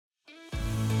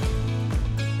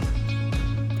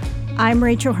I'm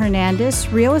Rachel Hernandez,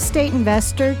 real estate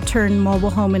investor turned mobile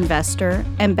home investor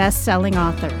and best-selling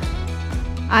author.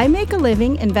 I make a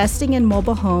living investing in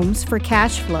mobile homes for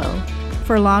cash flow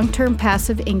for long-term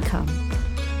passive income.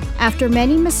 After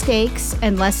many mistakes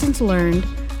and lessons learned,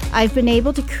 I've been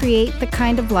able to create the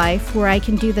kind of life where I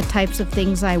can do the types of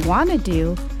things I want to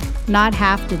do, not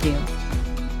have to do.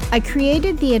 I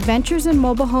created the Adventures in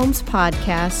Mobile Homes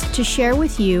podcast to share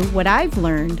with you what I've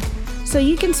learned so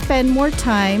you can spend more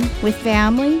time with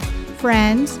family,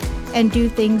 friends, and do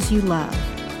things you love.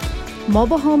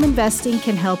 Mobile home investing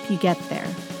can help you get there.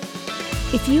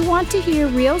 If you want to hear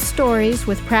real stories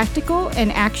with practical and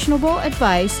actionable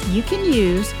advice you can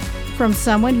use from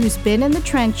someone who's been in the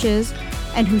trenches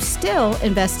and who's still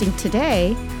investing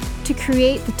today to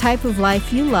create the type of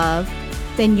life you love,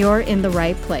 then you're in the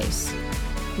right place.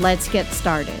 Let's get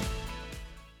started.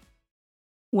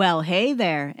 Well, hey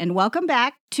there, and welcome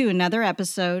back to another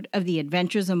episode of the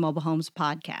Adventures in Mobile Homes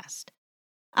podcast.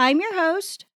 I'm your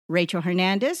host, Rachel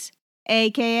Hernandez,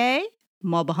 aka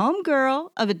Mobile Home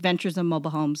Girl of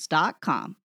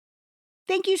AdventuresInMobileHomes.com.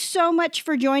 Thank you so much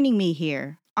for joining me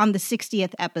here on the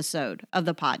 60th episode of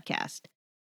the podcast.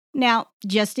 Now,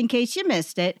 just in case you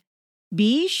missed it,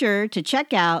 be sure to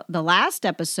check out the last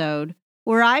episode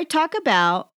where I talk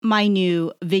about my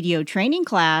new video training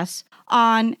class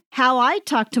on how I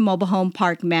talk to mobile home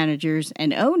park managers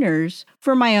and owners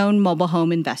for my own mobile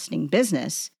home investing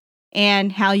business,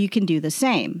 and how you can do the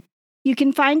same. You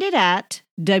can find it at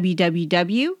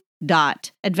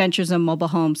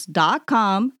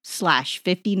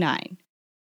www.adventuresinmobilehomes.com/59.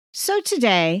 So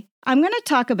today, I'm going to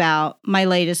talk about my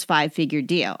latest 5-figure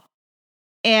deal.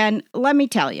 And let me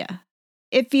tell you,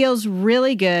 it feels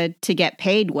really good to get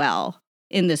paid well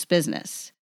in this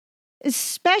business,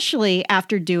 especially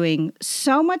after doing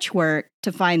so much work to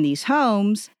find these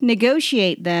homes,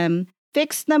 negotiate them,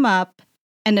 fix them up,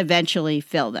 and eventually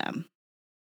fill them.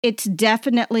 It's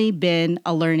definitely been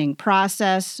a learning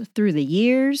process through the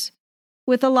years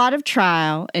with a lot of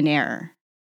trial and error.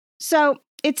 So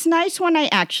it's nice when I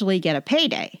actually get a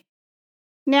payday.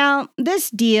 Now, this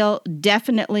deal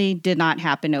definitely did not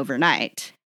happen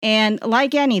overnight. And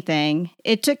like anything,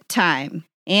 it took time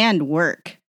and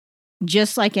work,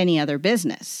 just like any other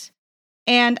business.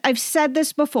 And I've said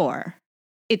this before,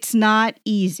 it's not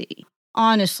easy.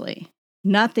 Honestly,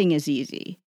 nothing is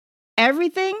easy.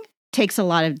 Everything takes a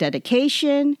lot of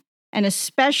dedication and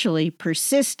especially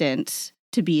persistence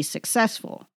to be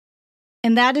successful.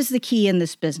 And that is the key in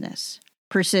this business,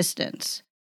 persistence.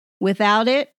 Without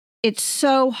it, it's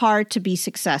so hard to be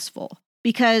successful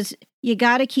because you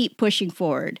got to keep pushing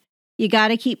forward. You got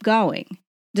to keep going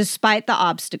despite the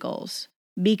obstacles,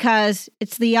 because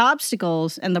it's the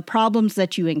obstacles and the problems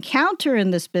that you encounter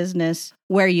in this business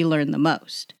where you learn the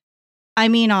most. I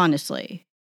mean, honestly,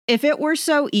 if it were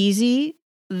so easy,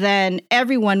 then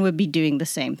everyone would be doing the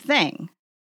same thing.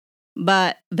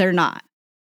 But they're not.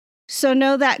 So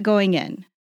know that going in.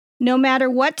 No matter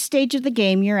what stage of the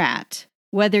game you're at,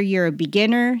 whether you're a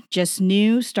beginner, just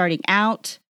new, starting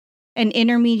out, an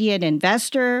intermediate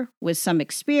investor with some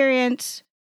experience,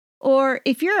 or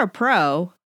if you're a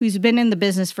pro who's been in the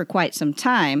business for quite some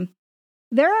time,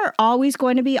 there are always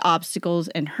going to be obstacles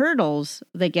and hurdles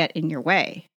that get in your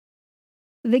way.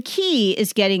 The key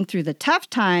is getting through the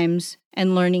tough times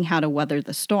and learning how to weather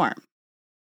the storm.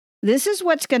 This is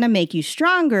what's going to make you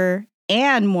stronger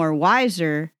and more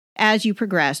wiser as you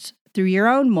progress through your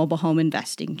own mobile home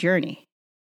investing journey.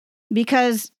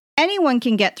 Because anyone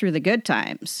can get through the good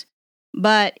times,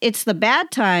 but it's the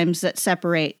bad times that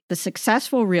separate the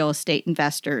successful real estate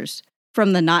investors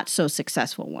from the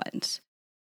not-so-successful ones.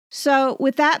 So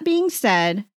with that being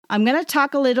said, I'm going to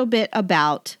talk a little bit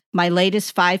about my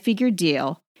latest 5-figure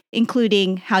deal,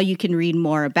 including how you can read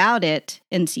more about it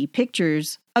and see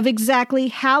pictures of exactly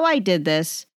how I did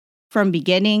this from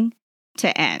beginning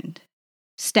to end,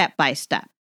 step by step.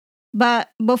 But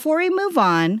before we move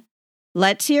on,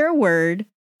 let's hear a word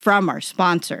from our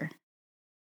sponsor.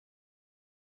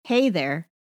 Hey there,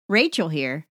 Rachel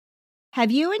here.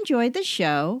 Have you enjoyed the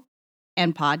show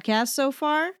and podcast so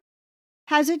far?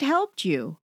 Has it helped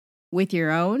you with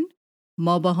your own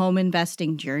mobile home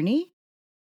investing journey?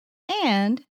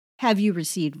 And have you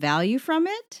received value from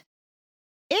it?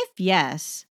 If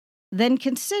yes, then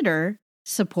consider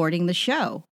supporting the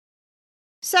show.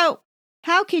 So,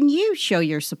 how can you show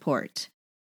your support?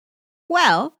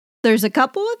 Well, there's a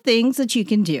couple of things that you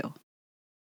can do.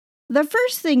 The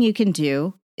first thing you can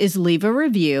do is leave a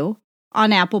review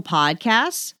on Apple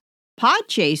Podcasts,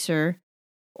 Podchaser,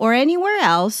 or anywhere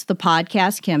else the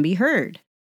podcast can be heard.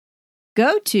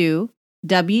 Go to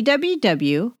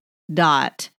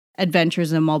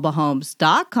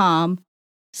www.adventuresinmobilehomes.com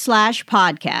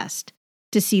adventuresof.com/podcast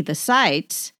to see the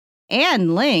sites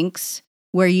and links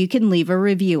where you can leave a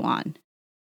review on.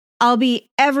 I'll be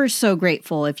ever so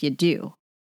grateful if you do.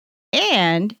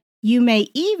 And you may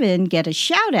even get a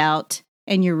shout out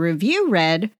and your review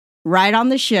read right on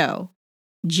the show,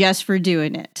 just for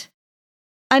doing it.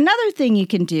 Another thing you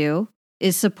can do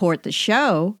is support the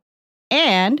show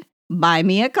and buy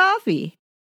me a coffee.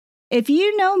 If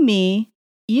you know me,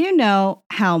 you know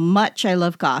how much I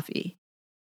love coffee.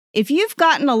 If you've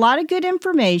gotten a lot of good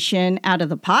information out of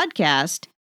the podcast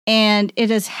and it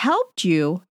has helped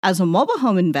you as a mobile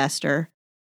home investor,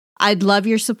 I'd love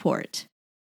your support.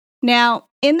 Now,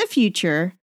 in the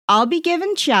future, I'll be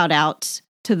giving shout outs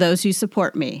to those who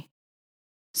support me.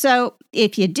 So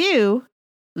if you do,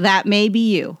 that may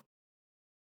be you.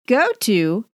 Go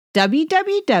to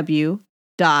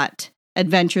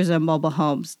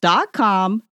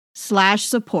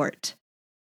www.adventuresofmobilehomes.com/support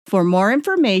for more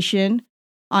information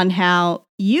on how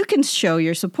you can show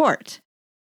your support.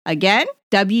 Again,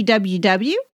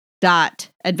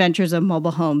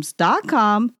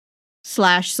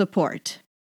 www.adventuresofmobilehomes.com/support.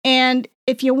 And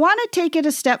if you want to take it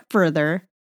a step further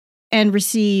and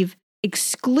receive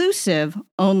exclusive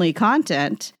only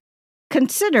content,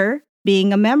 consider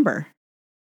being a member.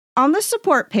 On the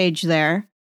support page there,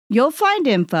 you'll find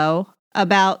info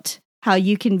about how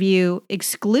you can view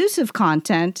exclusive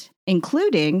content,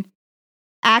 including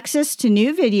access to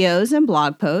new videos and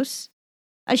blog posts,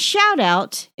 a shout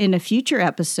out in a future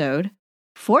episode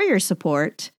for your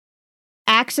support,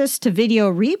 access to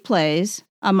video replays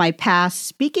on my past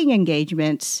speaking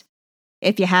engagements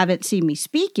if you haven't seen me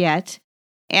speak yet,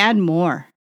 and more.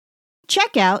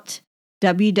 Check out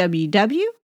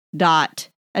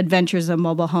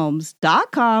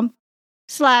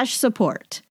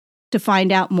www.adventuresofmobilehomes.com/support to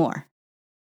find out more.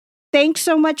 Thanks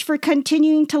so much for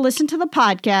continuing to listen to the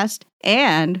podcast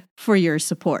and for your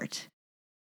support.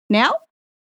 Now,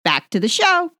 back to the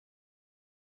show.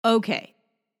 Okay,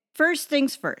 first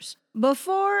things first.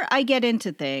 Before I get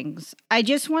into things, I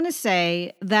just want to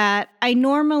say that I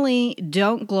normally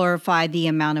don't glorify the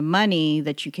amount of money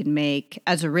that you can make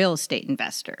as a real estate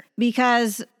investor,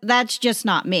 because that's just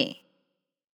not me.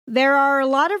 There are a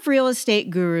lot of real estate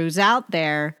gurus out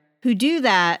there who do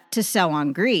that to sell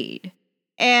on greed.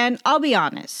 And I'll be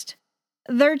honest,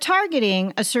 they're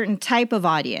targeting a certain type of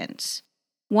audience,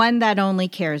 one that only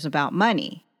cares about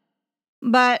money.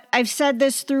 But I've said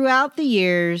this throughout the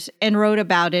years and wrote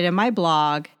about it in my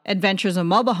blog, Adventures of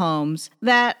Mobile Homes,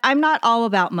 that I'm not all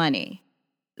about money.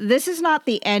 This is not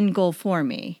the end goal for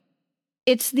me.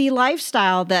 It's the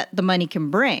lifestyle that the money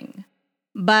can bring,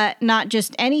 but not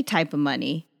just any type of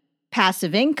money,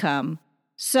 passive income,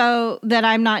 so that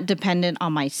I'm not dependent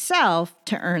on myself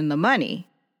to earn the money.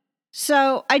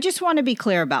 So I just want to be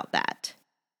clear about that.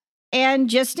 And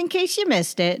just in case you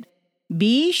missed it,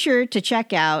 be sure to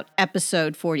check out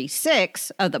episode 46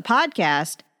 of the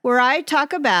podcast, where I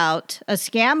talk about a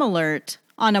scam alert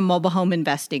on a mobile home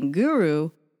investing guru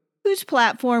whose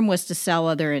platform was to sell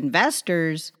other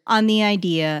investors on the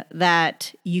idea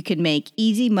that you can make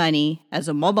easy money as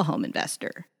a mobile home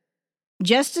investor,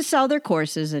 just to sell their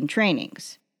courses and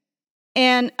trainings.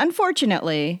 And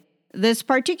unfortunately, this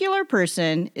particular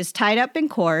person is tied up in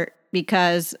court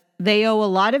because they owe a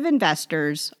lot of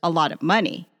investors a lot of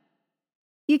money.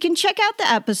 You can check out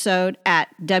the episode at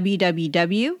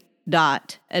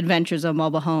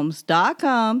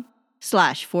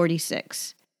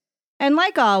www.adventuresofmobilehomes.com/46. And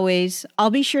like always, I'll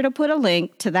be sure to put a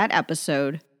link to that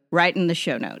episode right in the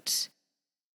show notes.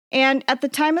 And at the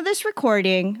time of this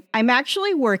recording, I'm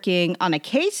actually working on a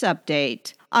case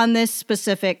update on this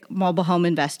specific mobile home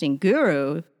investing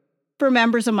guru for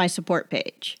members of my support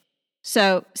page.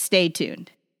 So stay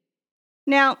tuned.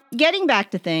 Now, getting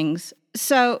back to things,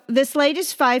 so this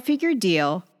latest 5-figure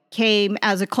deal came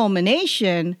as a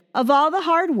culmination of all the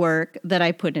hard work that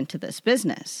I put into this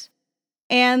business.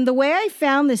 And the way I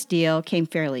found this deal came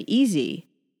fairly easy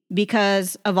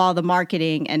because of all the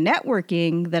marketing and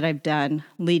networking that I've done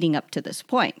leading up to this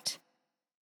point.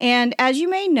 And as you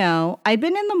may know, I've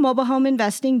been in the mobile home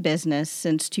investing business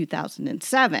since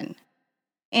 2007.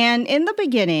 And in the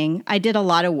beginning, I did a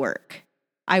lot of work.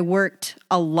 I worked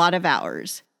a lot of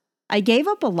hours. I gave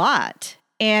up a lot,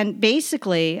 and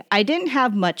basically, I didn't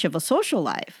have much of a social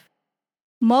life.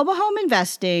 Mobile home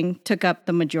investing took up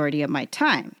the majority of my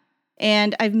time,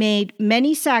 and I've made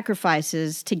many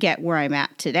sacrifices to get where I'm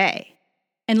at today.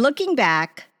 And looking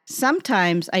back,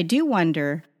 sometimes I do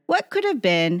wonder what could have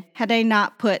been had I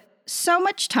not put so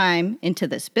much time into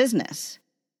this business.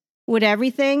 Would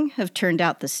everything have turned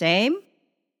out the same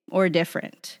or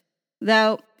different?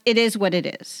 Though it is what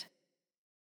it is.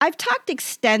 I've talked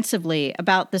extensively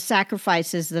about the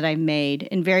sacrifices that I've made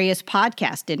in various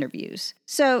podcast interviews.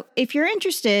 So if you're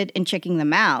interested in checking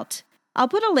them out, I'll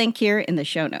put a link here in the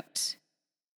show notes.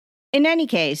 In any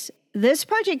case, this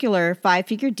particular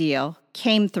 5-figure deal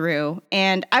came through,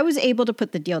 and I was able to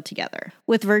put the deal together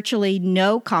with virtually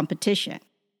no competition.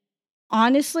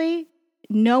 Honestly,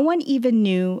 no one even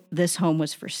knew this home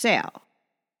was for sale,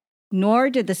 nor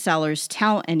did the sellers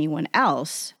tell anyone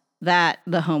else that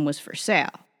the home was for sale.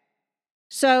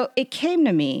 So it came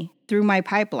to me through my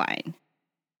pipeline.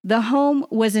 The home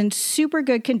was in super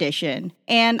good condition,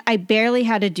 and I barely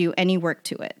had to do any work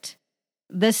to it.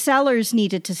 The sellers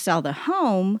needed to sell the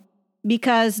home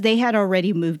because they had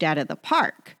already moved out of the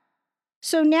park.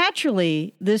 So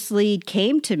naturally, this lead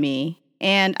came to me,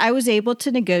 and I was able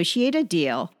to negotiate a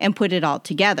deal and put it all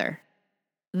together.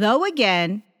 Though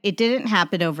again, it didn't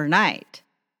happen overnight.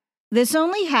 This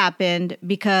only happened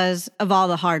because of all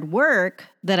the hard work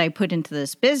that I put into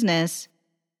this business,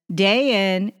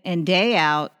 day in and day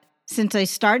out, since I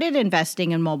started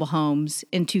investing in mobile homes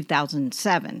in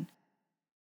 2007.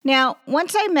 Now,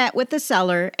 once I met with the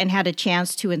seller and had a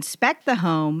chance to inspect the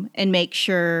home and make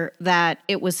sure that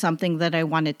it was something that I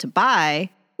wanted to buy,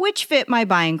 which fit my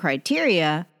buying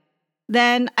criteria,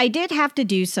 then I did have to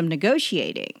do some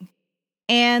negotiating.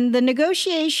 And the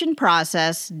negotiation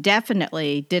process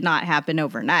definitely did not happen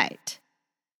overnight.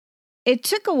 It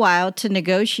took a while to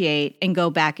negotiate and go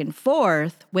back and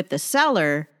forth with the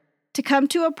seller to come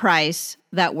to a price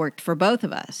that worked for both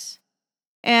of us.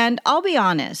 And I'll be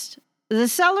honest, the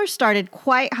seller started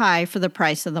quite high for the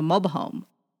price of the mobile home,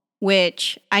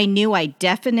 which I knew I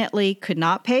definitely could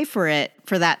not pay for it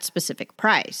for that specific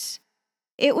price.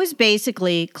 It was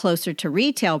basically closer to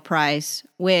retail price,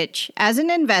 which, as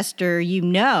an investor, you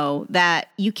know that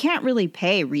you can't really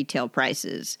pay retail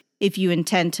prices if you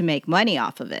intend to make money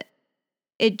off of it.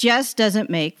 It just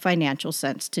doesn't make financial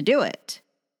sense to do it.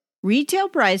 Retail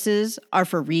prices are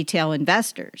for retail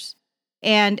investors.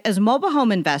 And as mobile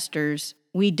home investors,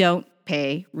 we don't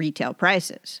pay retail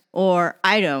prices, or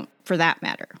I don't for that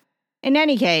matter. In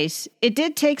any case, it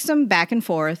did take some back and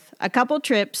forth, a couple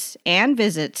trips and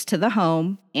visits to the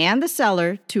home and the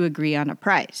seller to agree on a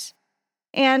price.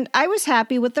 And I was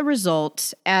happy with the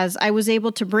results as I was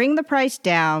able to bring the price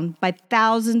down by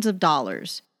thousands of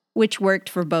dollars, which worked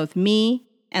for both me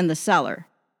and the seller,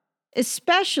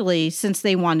 especially since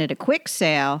they wanted a quick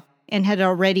sale and had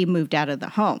already moved out of the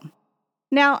home.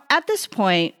 Now, at this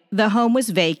point, the home was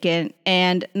vacant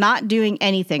and not doing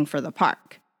anything for the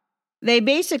park. They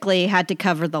basically had to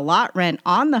cover the lot rent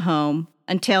on the home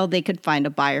until they could find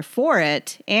a buyer for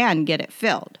it and get it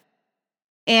filled.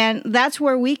 And that's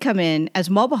where we come in as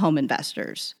mobile home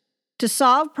investors, to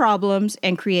solve problems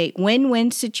and create win-win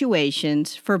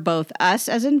situations for both us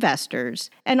as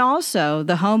investors and also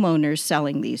the homeowners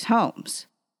selling these homes.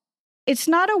 It's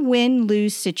not a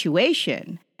win-lose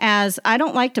situation, as I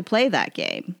don't like to play that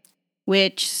game,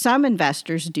 which some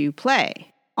investors do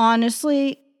play.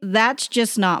 Honestly, that's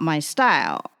just not my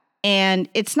style, and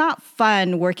it's not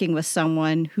fun working with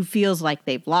someone who feels like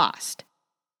they've lost.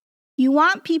 You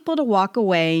want people to walk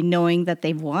away knowing that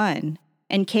they've won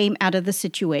and came out of the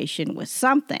situation with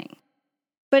something.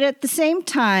 But at the same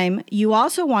time, you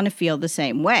also want to feel the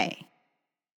same way.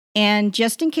 And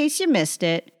just in case you missed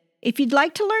it, if you'd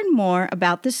like to learn more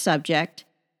about this subject,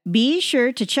 be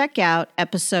sure to check out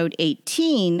episode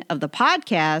 18 of the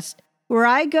podcast, where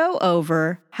I go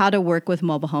over how to work with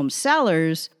mobile home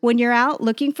sellers when you're out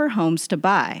looking for homes to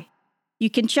buy. You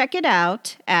can check it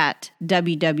out at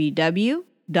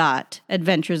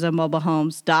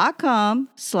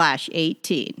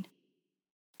www.adventuresofmobilehomes.com/18.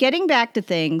 Getting back to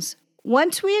things,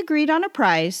 once we agreed on a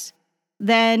price,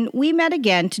 then we met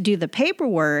again to do the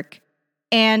paperwork,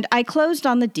 and I closed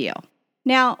on the deal.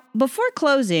 Now, before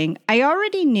closing, I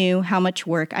already knew how much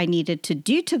work I needed to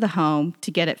do to the home to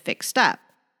get it fixed up,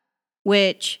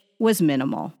 which was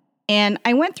minimal. And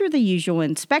I went through the usual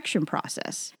inspection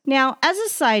process. Now, as a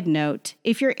side note,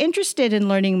 if you're interested in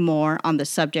learning more on the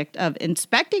subject of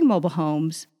inspecting mobile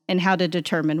homes and how to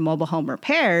determine mobile home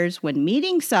repairs when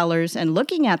meeting sellers and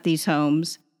looking at these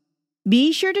homes,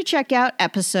 be sure to check out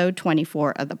episode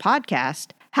 24 of the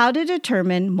podcast, How to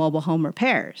Determine Mobile Home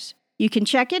Repairs. You can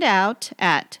check it out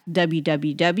at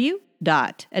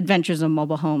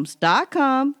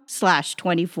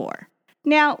www.adventuresofmobilehomes.com/24.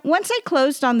 Now, once I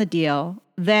closed on the deal,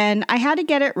 then I had to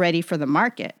get it ready for the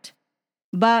market.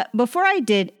 But before I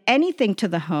did anything to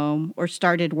the home or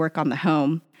started work on the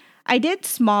home, I did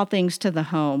small things to the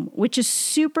home, which is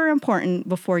super important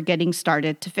before getting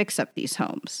started to fix up these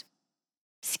homes.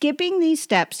 Skipping these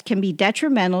steps can be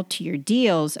detrimental to your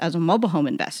deals as a mobile home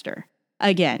investor.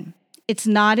 Again, it's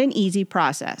not an easy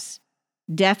process,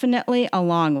 definitely a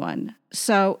long one.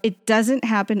 So it doesn't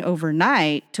happen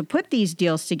overnight to put these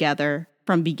deals together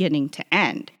from beginning to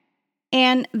end.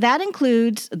 And that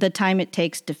includes the time it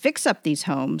takes to fix up these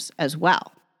homes as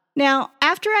well. Now,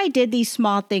 after I did these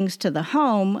small things to the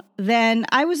home, then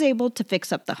I was able to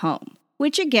fix up the home,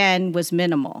 which again was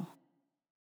minimal.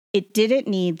 It didn't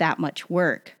need that much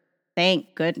work,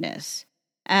 thank goodness,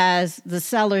 as the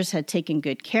sellers had taken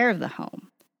good care of the home.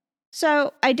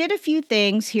 So I did a few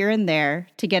things here and there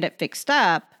to get it fixed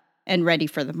up and ready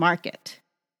for the market.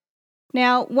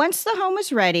 Now, once the home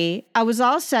was ready, I was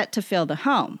all set to fill the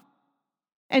home.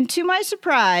 And to my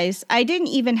surprise, I didn't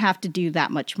even have to do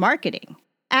that much marketing.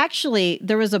 Actually,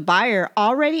 there was a buyer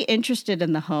already interested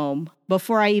in the home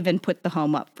before I even put the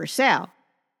home up for sale.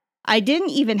 I didn't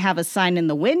even have a sign in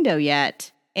the window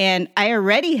yet, and I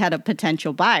already had a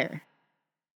potential buyer.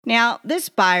 Now, this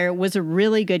buyer was a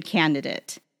really good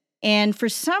candidate, and for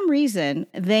some reason,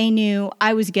 they knew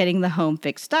I was getting the home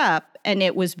fixed up and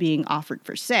it was being offered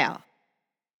for sale.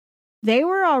 They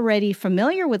were already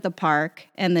familiar with the park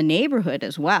and the neighborhood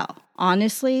as well.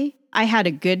 Honestly, I had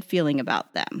a good feeling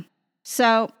about them.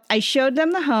 So I showed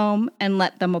them the home and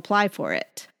let them apply for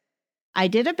it. I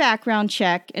did a background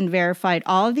check and verified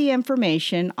all of the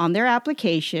information on their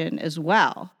application as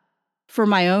well for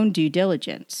my own due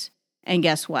diligence. And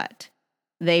guess what?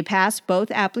 They passed both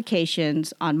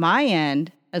applications on my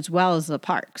end as well as the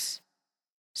park's.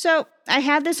 So I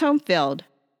had this home filled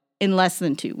in less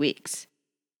than 2 weeks.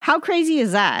 How crazy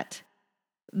is that?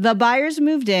 The buyers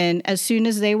moved in as soon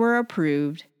as they were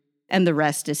approved, and the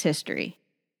rest is history.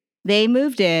 They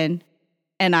moved in,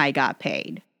 and I got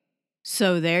paid.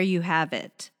 So there you have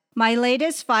it, my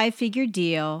latest 5-figure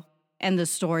deal and the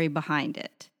story behind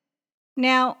it.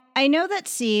 Now, I know that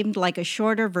seemed like a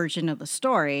shorter version of the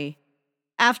story.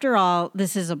 After all,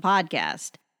 this is a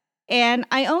podcast, and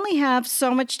I only have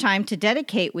so much time to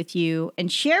dedicate with you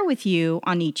and share with you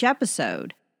on each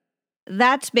episode.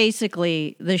 That's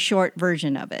basically the short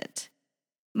version of it.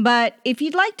 But if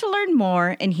you'd like to learn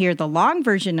more and hear the long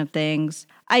version of things,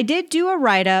 I did do a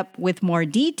write-up with more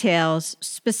details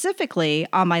specifically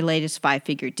on my latest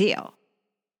 5-figure deal.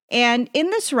 And in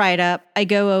this write-up, I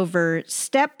go over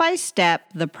step by step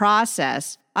the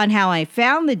process on how I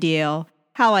found the deal,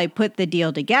 how I put the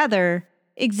deal together,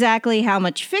 exactly how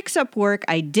much fix-up work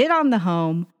I did on the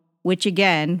home, which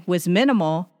again was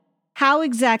minimal, how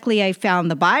exactly I found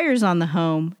the buyers on the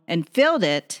home and filled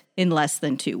it in less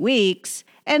than 2 weeks,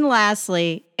 and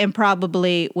lastly, and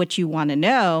probably what you want to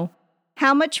know,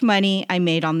 how much money I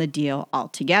made on the deal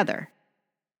altogether.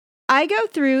 I go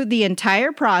through the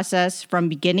entire process from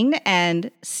beginning to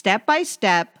end, step by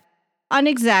step, on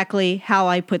exactly how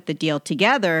I put the deal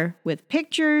together with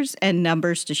pictures and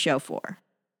numbers to show for.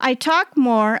 I talk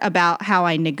more about how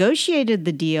I negotiated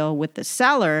the deal with the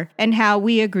seller and how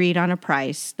we agreed on a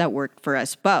price that worked for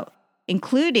us both,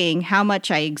 including how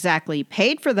much I exactly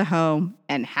paid for the home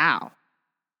and how.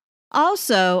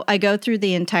 Also, I go through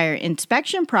the entire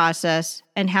inspection process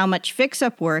and how much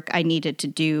fix-up work I needed to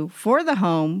do for the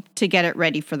home to get it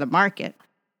ready for the market.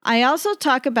 I also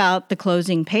talk about the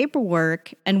closing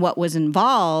paperwork and what was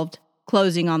involved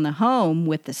closing on the home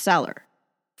with the seller.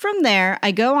 From there,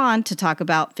 I go on to talk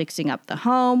about fixing up the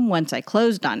home once I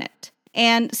closed on it,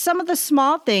 and some of the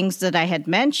small things that I had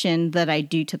mentioned that I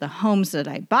do to the homes that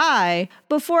I buy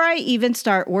before I even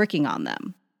start working on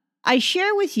them. I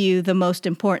share with you the most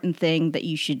important thing that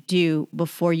you should do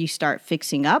before you start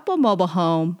fixing up a mobile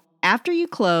home after you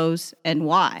close and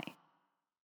why.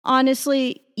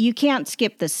 Honestly, you can't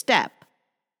skip this step.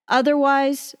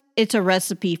 Otherwise, it's a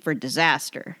recipe for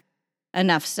disaster.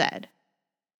 Enough said.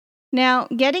 Now,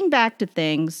 getting back to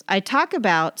things, I talk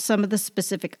about some of the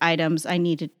specific items I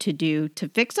needed to do to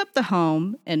fix up the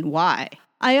home and why.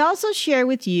 I also share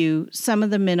with you some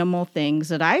of the minimal things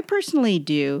that I personally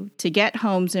do to get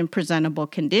homes in presentable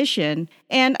condition,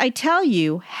 and I tell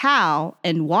you how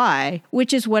and why,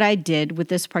 which is what I did with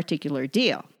this particular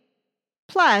deal.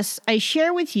 Plus, I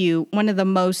share with you one of the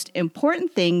most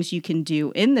important things you can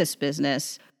do in this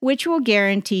business, which will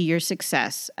guarantee your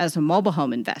success as a mobile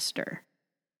home investor.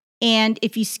 And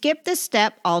if you skip this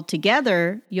step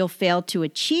altogether, you'll fail to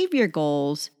achieve your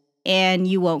goals and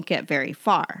you won't get very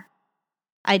far.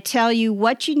 I tell you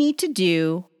what you need to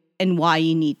do and why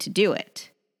you need to do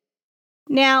it.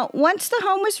 Now, once the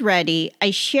home was ready, I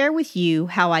share with you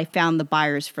how I found the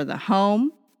buyers for the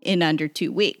home in under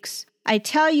 2 weeks. I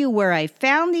tell you where I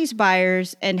found these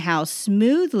buyers and how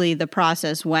smoothly the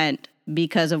process went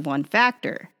because of one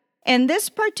factor. And this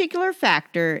particular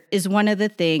factor is one of the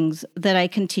things that I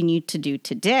continue to do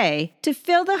today to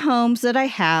fill the homes that I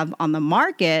have on the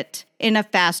market in a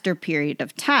faster period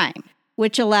of time,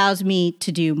 which allows me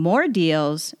to do more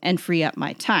deals and free up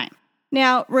my time.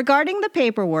 Now, regarding the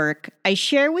paperwork, I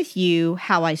share with you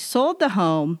how I sold the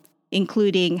home,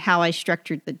 including how I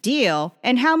structured the deal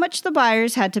and how much the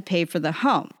buyers had to pay for the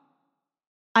home.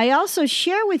 I also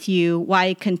share with you why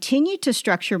I continue to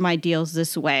structure my deals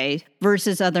this way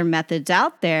versus other methods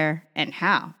out there and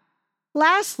how.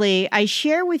 Lastly, I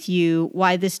share with you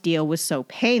why this deal was so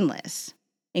painless,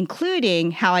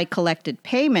 including how I collected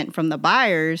payment from the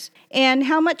buyers and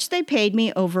how much they paid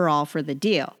me overall for the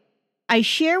deal. I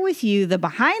share with you the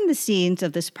behind the scenes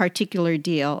of this particular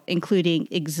deal, including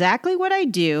exactly what I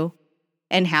do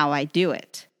and how I do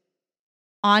it.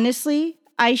 Honestly,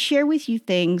 I share with you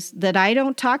things that I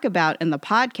don't talk about in the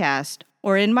podcast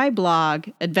or in my blog,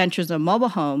 Adventures of Mobile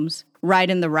Homes, right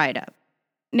in the write-up.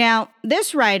 Now,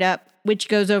 this write-up, which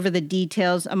goes over the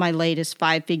details of my latest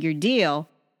 5-figure deal,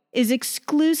 is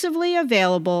exclusively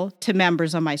available to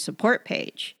members on my support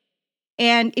page.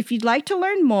 And if you'd like to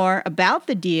learn more about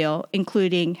the deal,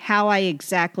 including how I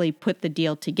exactly put the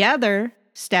deal together,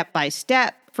 step by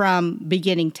step, from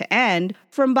beginning to end,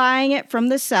 from buying it from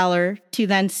the seller to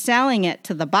then selling it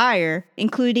to the buyer,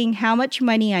 including how much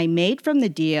money I made from the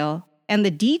deal and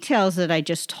the details that I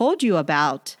just told you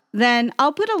about, then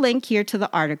I'll put a link here to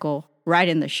the article right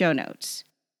in the show notes.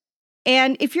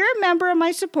 And if you're a member of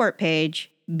my support page,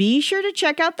 be sure to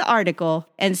check out the article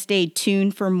and stay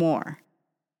tuned for more.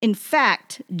 In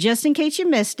fact, just in case you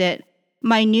missed it,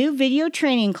 my new video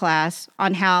training class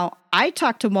on how I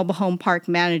talk to mobile home park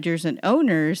managers and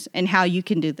owners and how you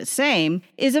can do the same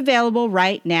is available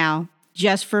right now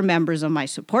just for members of my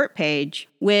support page,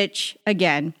 which,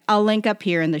 again, I'll link up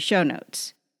here in the show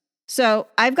notes. So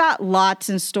I've got lots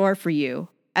in store for you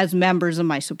as members of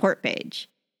my support page.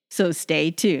 So stay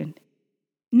tuned.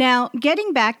 Now,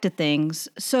 getting back to things,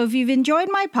 so if you've enjoyed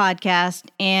my podcast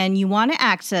and you want to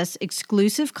access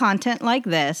exclusive content like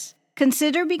this,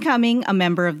 consider becoming a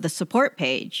member of the support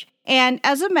page. And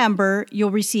as a member,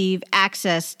 you'll receive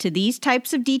access to these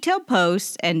types of detailed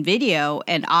posts and video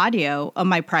and audio of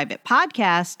my private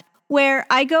podcast, where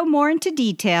I go more into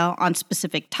detail on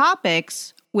specific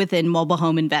topics within mobile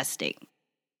home investing.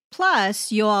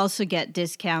 Plus, you'll also get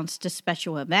discounts to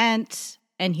special events,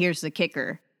 and here's the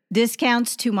kicker: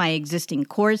 discounts to my existing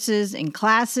courses and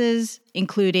classes,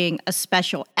 including a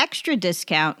special extra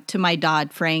discount to my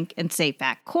Dodd-Frank and SAFE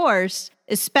Act course,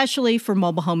 especially for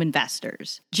mobile home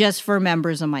investors, just for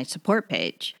members of my support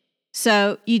page.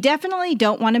 So you definitely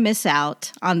don't want to miss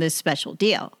out on this special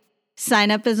deal. Sign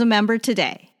up as a member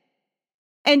today.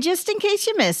 And just in case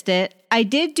you missed it, I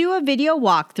did do a video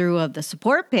walkthrough of the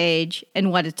support page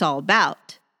and what it's all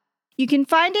about. You can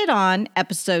find it on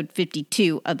episode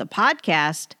 52 of the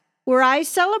podcast, where I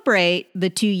celebrate the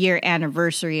 2-year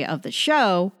anniversary of the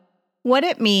show, what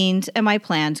it means, and my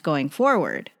plans going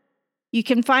forward. You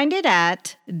can find it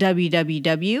at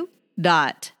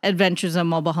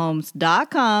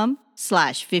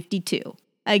www.adventuresofmobilehomes.com/52.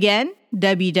 Again,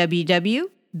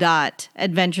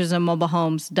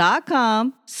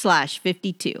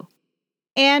 www.adventuresofmobilehomes.com/52.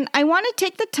 And I want to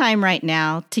take the time right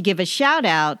now to give a shout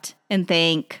out and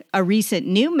thank a recent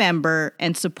new member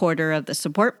and supporter of the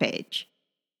support page.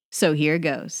 So here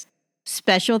goes.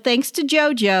 Special thanks to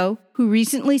JoJo, who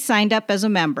recently signed up as a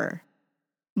member.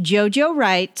 JoJo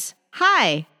writes,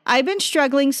 "Hi, I've been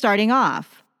struggling starting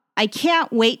off. I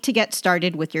can't wait to get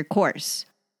started with your course."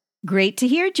 Great to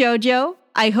hear, JoJo.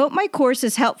 I hope my course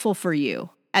is helpful for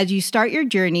you as you start your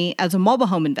journey as a mobile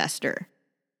home investor.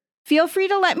 Feel free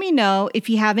to let me know if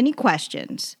you have any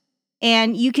questions.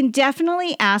 And you can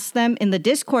definitely ask them in the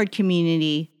Discord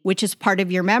community, which is part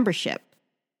of your membership.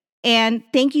 And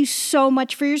thank you so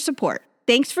much for your support.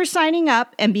 Thanks for signing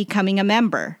up and becoming a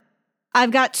member.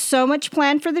 I've got so much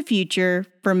planned for the future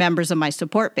for members of my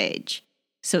support page.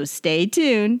 So stay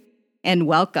tuned and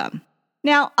welcome.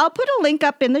 Now, I'll put a link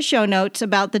up in the show notes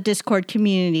about the Discord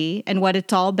community and what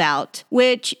it's all about,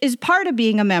 which is part of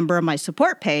being a member of my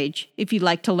support page if you'd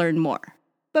like to learn more.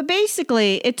 But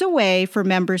basically, it's a way for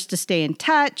members to stay in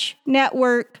touch,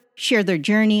 network, share their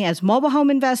journey as mobile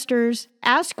home investors,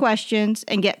 ask questions,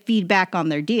 and get feedback on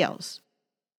their deals.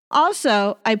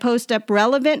 Also, I post up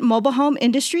relevant mobile home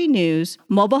industry news,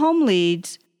 mobile home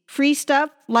leads, free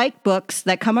stuff like books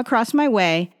that come across my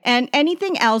way, and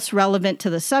anything else relevant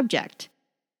to the subject.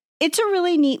 It's a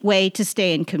really neat way to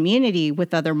stay in community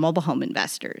with other mobile home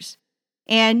investors.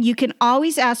 And you can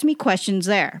always ask me questions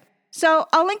there. So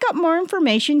I'll link up more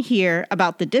information here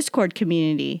about the Discord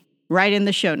community right in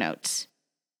the show notes.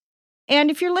 And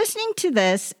if you're listening to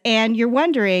this and you're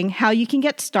wondering how you can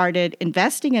get started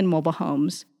investing in mobile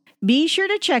homes, be sure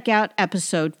to check out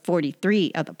episode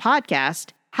 43 of the podcast,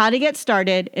 How to Get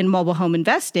Started in Mobile Home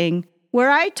Investing, where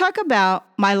I talk about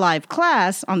my live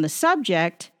class on the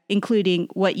subject, including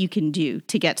what you can do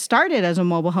to get started as a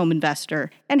mobile home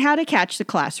investor and how to catch the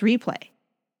class replay.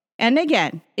 And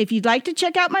again, if you'd like to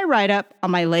check out my write-up on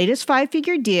my latest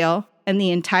 5-figure deal and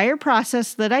the entire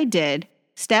process that I did,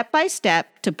 step by step,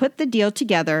 to put the deal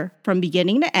together from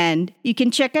beginning to end, you can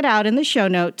check it out in the show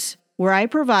notes, where I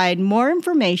provide more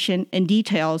information and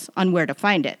details on where to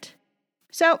find it.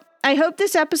 So, I hope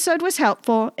this episode was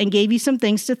helpful and gave you some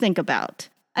things to think about.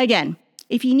 Again,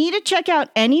 if you need to check out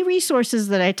any resources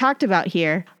that I talked about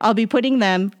here, I'll be putting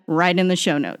them right in the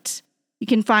show notes. You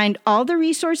can find all the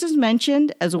resources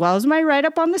mentioned, as well as my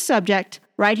write-up on the subject,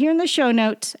 right here in the show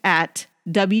notes at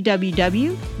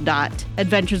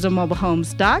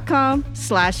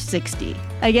www.adventuresofmobilehomes.com/60.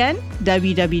 Again,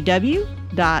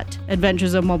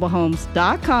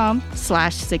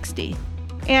 www.adventuresofmobilehomes.com/60.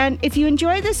 And if you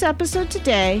enjoyed this episode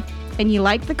today and you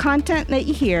like the content that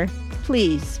you hear,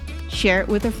 please share it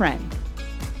with a friend.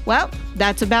 Well,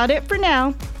 that's about it for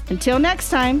now. Until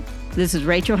next time, this is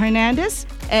Rachel Hernandez,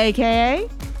 aka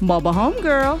Mobile Home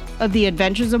Girl of the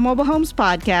Adventures of Mobile Homes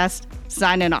podcast,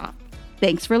 signing off.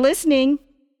 Thanks for listening.